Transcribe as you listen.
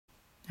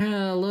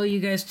Hello you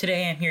guys,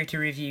 today I'm here to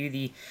review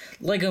the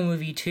LEGO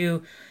Movie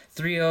 2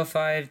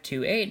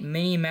 30528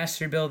 Mini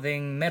Master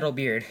Building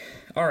MetalBeard.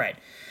 Alright,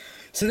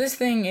 so this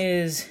thing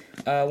is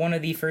one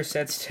of the first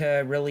sets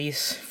to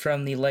release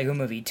from the LEGO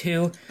Movie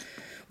 2.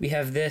 We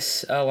have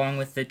this along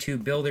with the two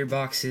builder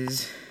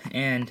boxes,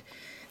 and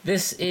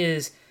this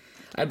is,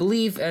 I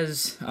believe,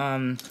 as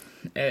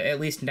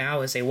at least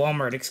now, is a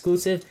Walmart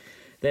exclusive.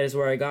 That is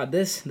where I got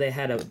this. They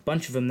had a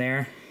bunch of them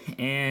there,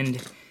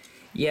 and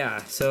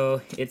yeah,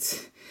 so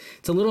it's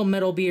a little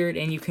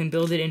MetalBeard, and you can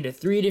build it into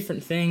 3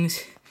 different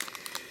things.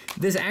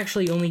 This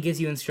actually only gives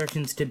you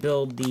instructions to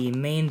build the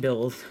main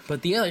build,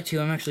 but the other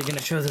two, I'm actually going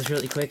to show this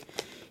really quick.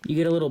 You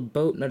get a little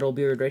boat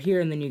MetalBeard right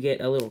here, and then you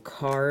get a little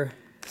car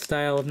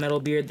style of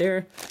MetalBeard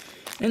there.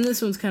 And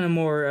this one's kind of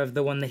more of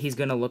the one that he's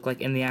going to look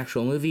like in the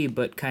actual movie,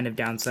 but kind of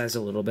downsized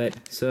a little bit.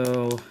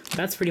 So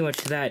that's pretty much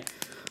that.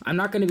 I'm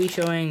not going to be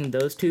showing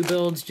those 2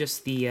 builds,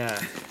 just the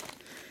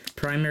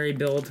primary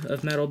build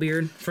of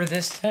MetalBeard for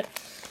this set.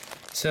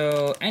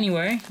 So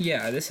anyway,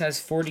 yeah, this has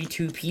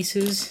 42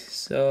 pieces,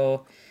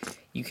 so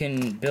you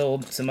can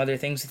build some other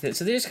things with it.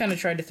 So they just kind of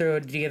tried to throw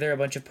together a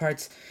bunch of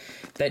parts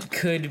that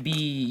could be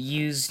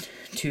used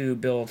to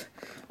build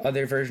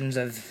other versions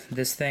of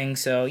this thing.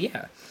 So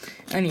yeah,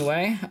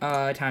 anyway,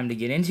 time to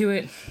get into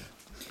it.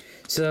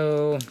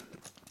 So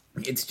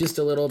it's just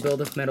a little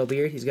build of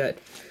MetalBeard. He's got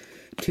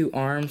 2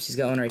 arms. He's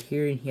got one right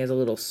here, and he has a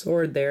little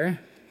sword there.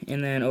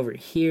 And then over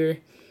here,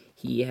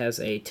 he has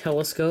a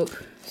telescope,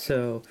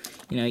 so,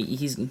 you know,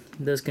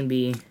 those can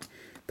be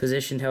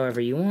positioned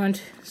however you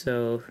want,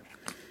 so,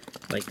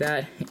 like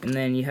that. And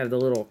then you have the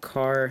little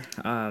car,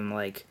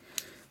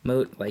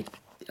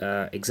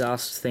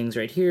 exhaust things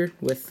right here,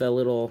 with the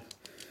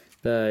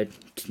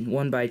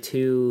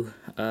 1x2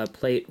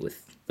 plate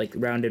with, like,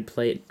 rounded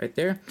plate right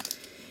there.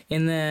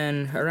 And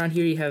then around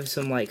here you have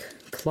some, like,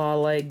 claw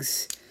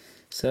legs,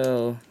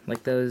 so,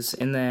 like those,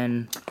 and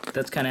then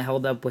that's kind of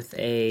held up with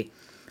a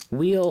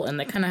wheel, and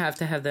they kind of have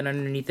to have that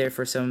underneath there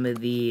for some of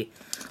the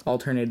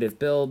alternative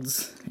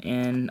builds.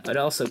 And it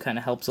also kind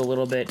of helps a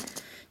little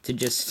bit to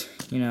just,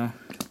 you know,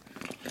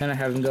 kind of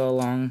have them go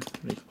along,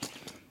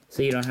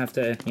 so you don't have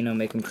to, you know,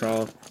 make them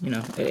crawl. You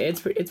know, it's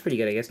pretty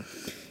good, I guess.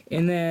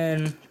 And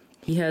then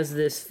he has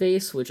this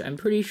face, which I'm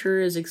pretty sure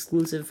is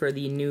exclusive for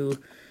the new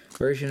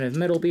version of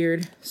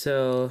MetalBeard,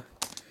 so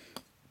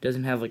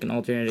doesn't have like an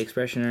alternate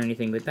expression or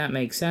anything, but that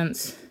makes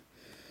sense.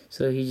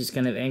 So he's just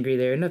kind of angry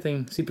there,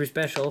 nothing super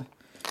special.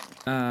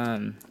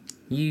 I'm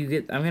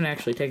gonna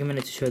actually take a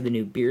minute to show the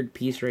new beard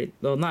piece, right?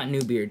 Well, not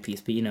new beard piece,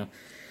 but you know,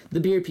 the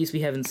beard piece we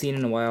haven't seen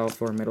in a while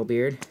for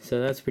MetalBeard, so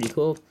that's pretty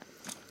cool.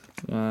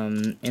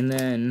 And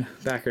then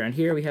back around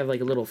here we have like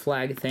a little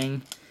flag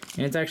thing,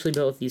 and it's actually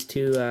built with these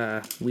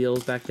 2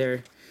 wheels back there.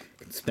 You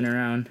can spin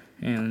around,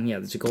 and yeah,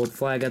 there's a gold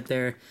flag up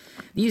there.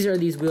 These are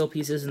these wheel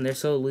pieces, and they're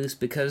so loose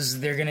because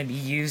they're gonna be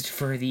used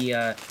for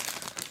the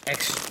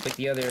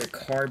the other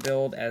car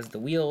build as the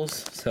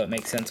wheels, so it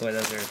makes sense why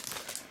those are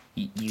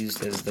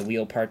used as the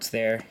wheel parts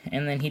there.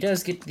 And then he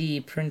does get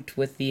the print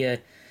with the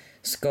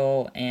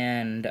skull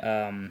and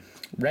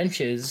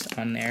wrenches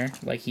on there,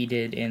 like he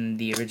did in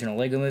the original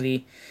LEGO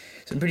movie.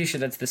 So I'm pretty sure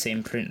that's the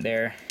same print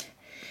there.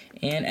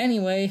 And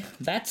anyway,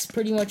 that's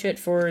pretty much it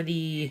for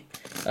the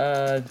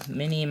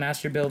mini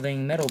master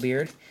building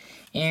MetalBeard.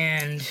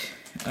 And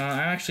I'm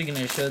actually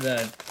going to show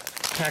the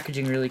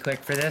packaging really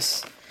quick for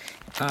this,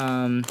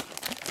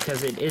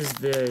 because it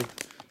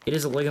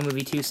is a LEGO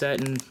Movie 2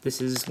 set, and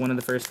this is one of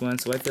the first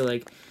ones, so I feel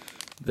like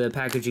the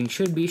packaging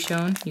should be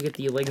shown. You get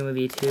the LEGO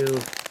Movie 2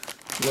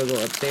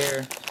 logo up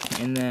there,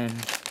 and then,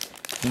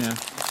 you know,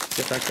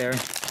 just back there.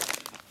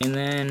 And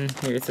then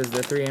here it says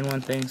the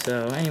 3-in-1 thing,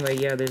 so anyway,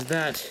 yeah, there's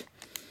that.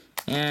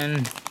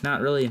 And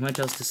not really much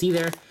else to see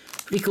there.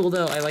 Pretty cool,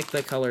 though. I like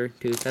the color,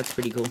 too. That's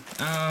pretty cool.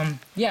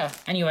 Yeah,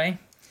 anyway,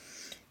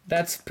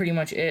 that's pretty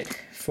much it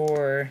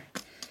for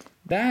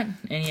that.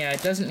 And yeah,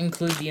 it doesn't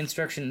include the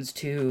instructions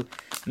to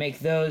make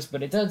those,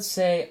 but it does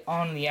say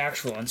on the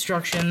actual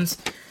instructions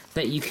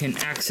that you can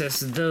access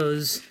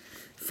those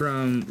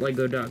from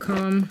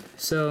lego.com,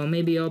 so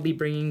maybe I'll be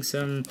bringing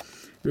some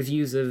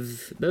reviews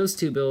of those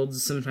 2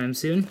 builds sometime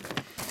soon.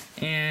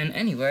 And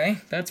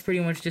anyway, that's pretty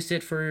much just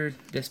it for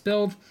this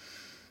build.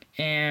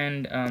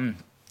 And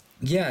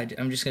yeah,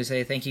 I'm just gonna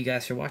say thank you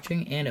guys for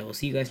watching, and I will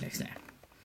see you guys next time.